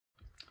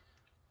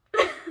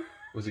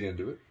Was he gonna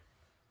do it?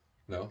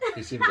 No?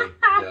 He seems like,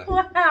 yeah.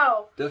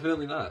 Wow.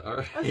 Definitely not. All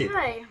right.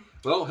 Okay.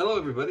 Well, hello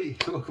everybody.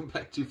 Welcome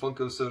back to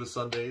Funko Soda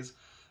Sundays.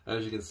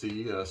 As you can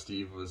see,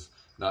 Steve was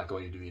not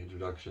going to do the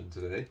introduction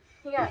today.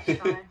 He got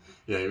shy.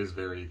 Yeah, he was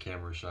very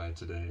camera shy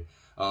today.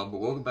 But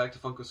welcome back to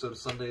Funko Soda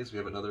Sundays. We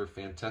have another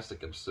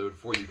fantastic episode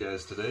for you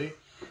guys today.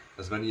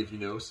 As many of you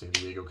know, San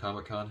Diego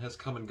Comic-Con has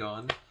come and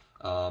gone.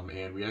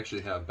 And we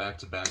actually have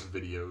back-to-back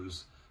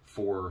videos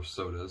for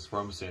sodas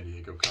from San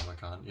Diego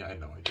Comic-Con. Yeah, I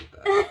know I did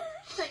that.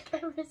 Like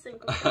every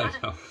single time.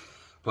 I know.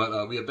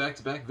 But we have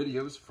back-to-back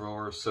videos for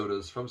our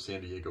sodas from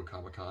San Diego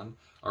Comic-Con.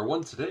 Our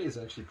one today is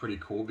actually pretty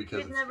cool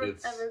because We've never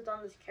ever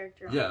done this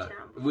character on yeah, the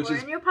channel before,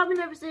 and you'll probably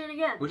never see it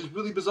again. Which is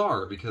really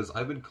bizarre because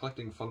I've been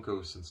collecting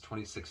Funko since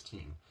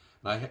 2016.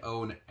 And I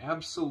own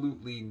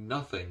absolutely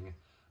nothing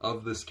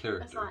of this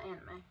character. It's not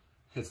anime.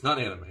 It's not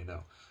anime,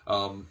 no.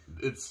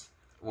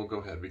 Well, go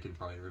ahead. We can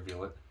probably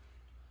reveal it.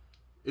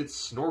 It's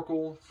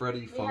Snorkel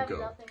Freddy Funko. We have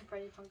nothing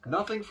Freddy Funko.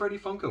 Nothing Freddy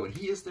Funko, and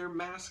he is their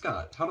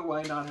mascot. How do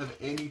I not have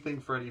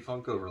anything Freddy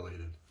Funko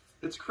related?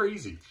 It's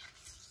crazy.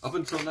 Up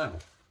until now.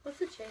 What's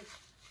the chase?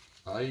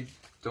 I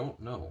don't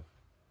know.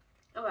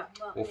 Oh,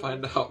 well, we'll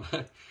find out.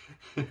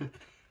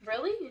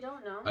 Really? You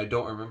don't know? I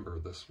don't remember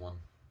this one.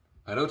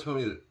 I know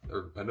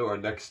I know our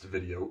next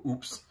video.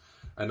 Oops.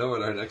 I know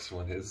what our next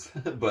one is,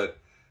 but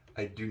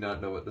I do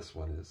not know what this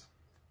one is.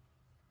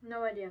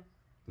 No idea.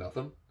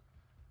 Nothing?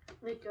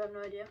 Like, you have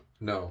no idea?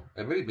 No.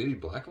 And maybe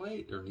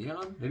Blacklight or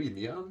Neon? Maybe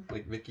Neon?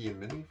 Like Mickey and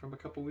Minnie from a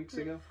couple weeks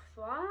ago?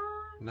 What?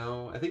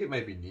 No, I think it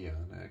might be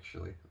Neon,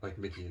 actually. Like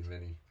Mickey and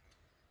Minnie.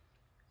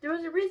 There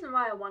was a reason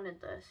why I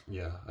wanted this.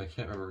 Yeah, I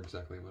can't remember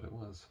exactly what it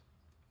was.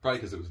 Probably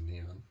because it was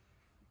Neon.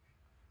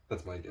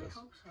 That's my guess. I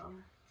hope so.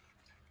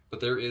 But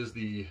there is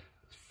the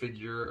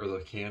figure, or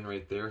the can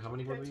right there. How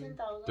many were we?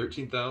 13,000.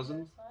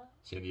 13,000.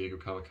 San Diego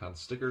Comic-Con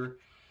sticker.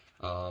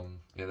 And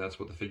that's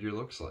what the figure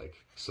looks like.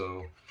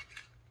 So,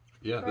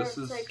 yeah, this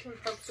is... like,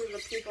 confronts the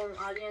people in the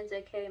audience,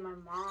 aka my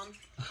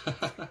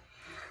mom.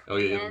 Oh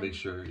yeah, you have to make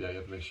sure. Yeah, you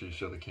have to make sure you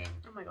show the can.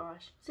 Oh my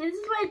gosh! See, this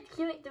is why I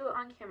can't do it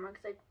on camera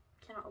because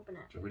I cannot open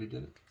it. Did you already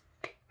get it?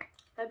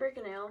 If I break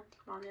a nail,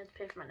 Mom, you have to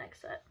pay for my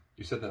next set.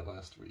 You said that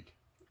last week.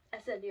 I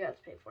said you have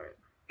to pay for it.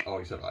 Oh,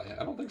 you said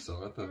I don't think so.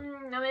 I thought.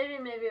 No, maybe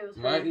it was.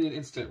 Might need an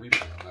instant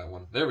replay on that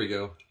one. There we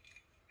go.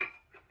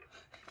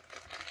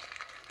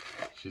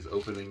 She's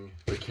opening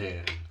the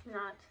can.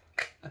 Not.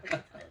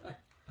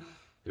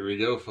 Here we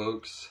go,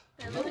 folks.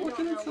 I really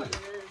don't know what it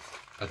is.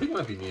 I think it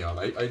might be Neon.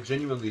 I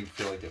genuinely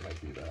feel like it might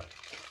be that.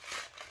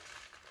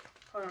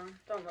 Hold on,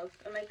 don't look.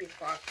 It might be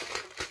blocked.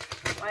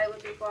 Why it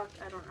would be blocked,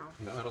 I don't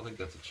know. No, I don't think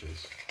that's a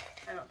chase.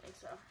 I don't think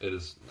so. It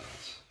is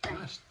not.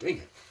 Gosh, dang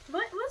it.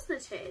 What was the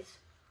chase?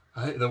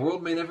 The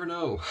world may never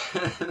know.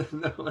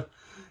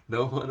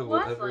 no one will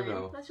ever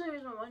know. That's the only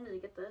reason I wanted to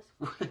get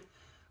this.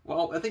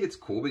 Well, I think it's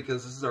cool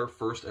because this is our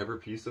first ever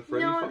piece of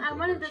Freddy Funko I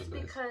wanted this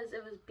because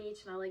it was beach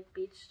and I like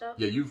beach stuff.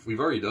 Yeah, we've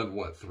already done,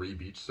 what, 3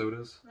 beach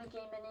sodas? Mickey,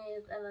 Minnie,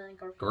 and then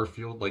Garfield.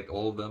 Garfield, like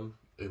all of them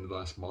in the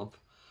last month.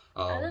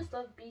 I just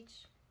love beach,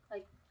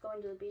 like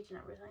going to the beach and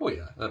everything. Well,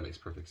 yeah, that makes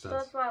perfect sense. So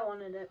that's why I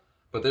wanted it.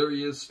 But there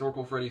he is,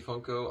 Snorkel Freddy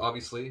Funko.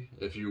 Obviously,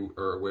 if you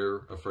are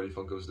aware of Freddy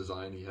Funko's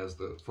design, he has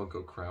the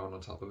Funko crown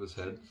on top of his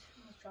head,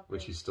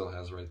 which he still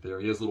has right there.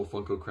 He has little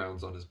Funko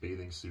crowns on his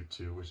bathing suit,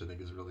 too, which I think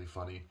is really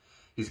funny.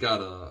 He's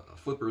got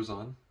flippers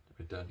on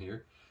right down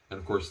here. And,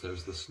 of course,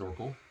 there's the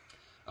snorkel.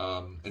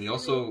 And he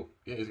also,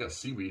 yeah, he's got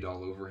seaweed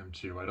all over him,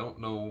 too. I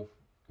don't know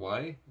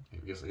why.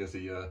 I guess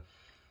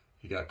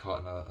he got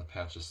caught in a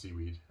patch of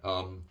seaweed.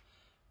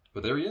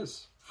 But there he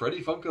is.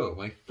 Freddy Funko,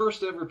 my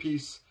first ever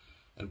piece,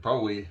 and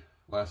probably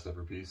last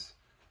ever piece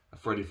of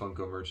Freddy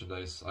Funko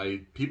merchandise.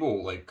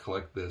 People like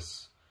collect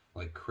this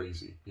like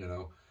crazy, you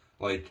know?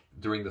 Like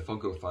during the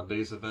Funko Fun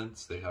Days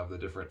events, they have the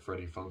different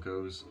Freddy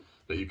Funkos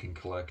that you can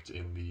collect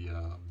in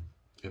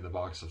the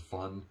box of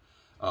fun,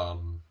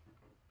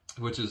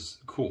 which is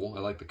cool.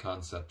 I like the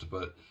concept,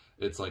 but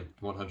it's like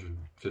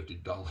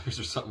 $150 or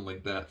something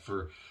like that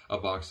for a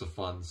box of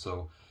fun.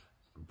 So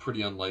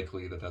pretty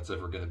unlikely that that's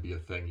ever going to be a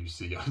thing you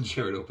see on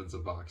Jared Opens a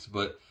Box.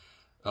 But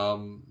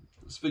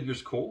this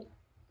figure's cool.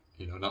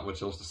 You know, not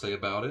much else to say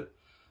about it.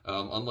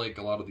 Unlike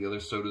a lot of the other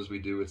sodas we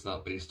do, it's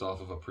not based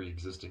off of a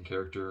pre-existing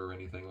character or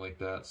anything like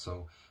that,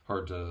 so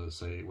hard to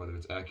say whether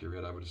it's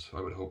accurate. I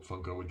would hope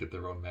Funko would get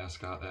their own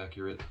mascot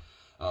accurate,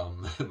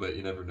 but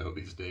you never know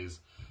these days.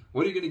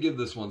 What are you going to give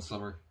this one,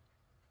 Summer?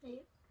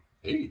 8.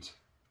 8?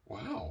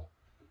 Wow.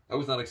 I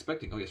was not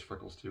expecting... Oh, yes,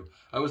 freckles, too.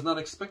 I was not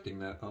expecting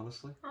that,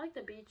 honestly. I like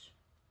the beach.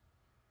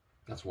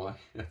 That's why?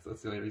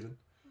 That's the only reason?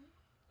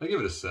 I give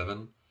it a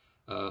 7.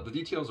 The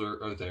details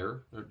are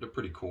there. They're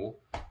pretty cool.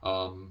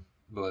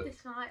 But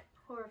it's not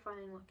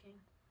horrifying looking,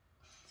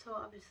 so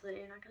obviously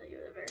you're not going to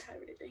give it a very high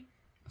rating.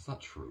 That's not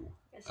true.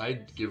 Yes,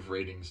 I'd give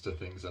ratings to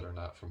things that are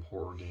not from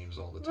horror games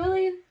all the time.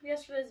 Really?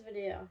 Yesterday's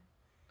video.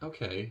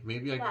 Okay,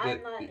 maybe I but get...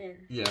 I'm not in.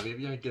 Yeah,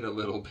 maybe I get a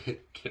little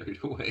bit carried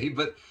away,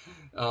 but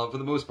for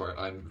the most part,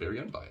 I'm very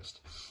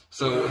unbiased.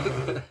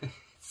 So...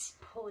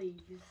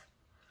 Please.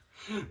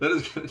 That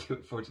is going to do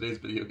it for today's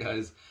video,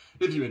 guys.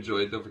 If you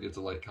enjoyed, don't forget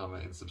to like,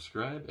 comment, and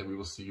subscribe, and we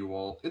will see you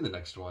all in the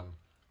next one.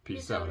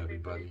 Peace out,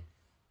 everybody.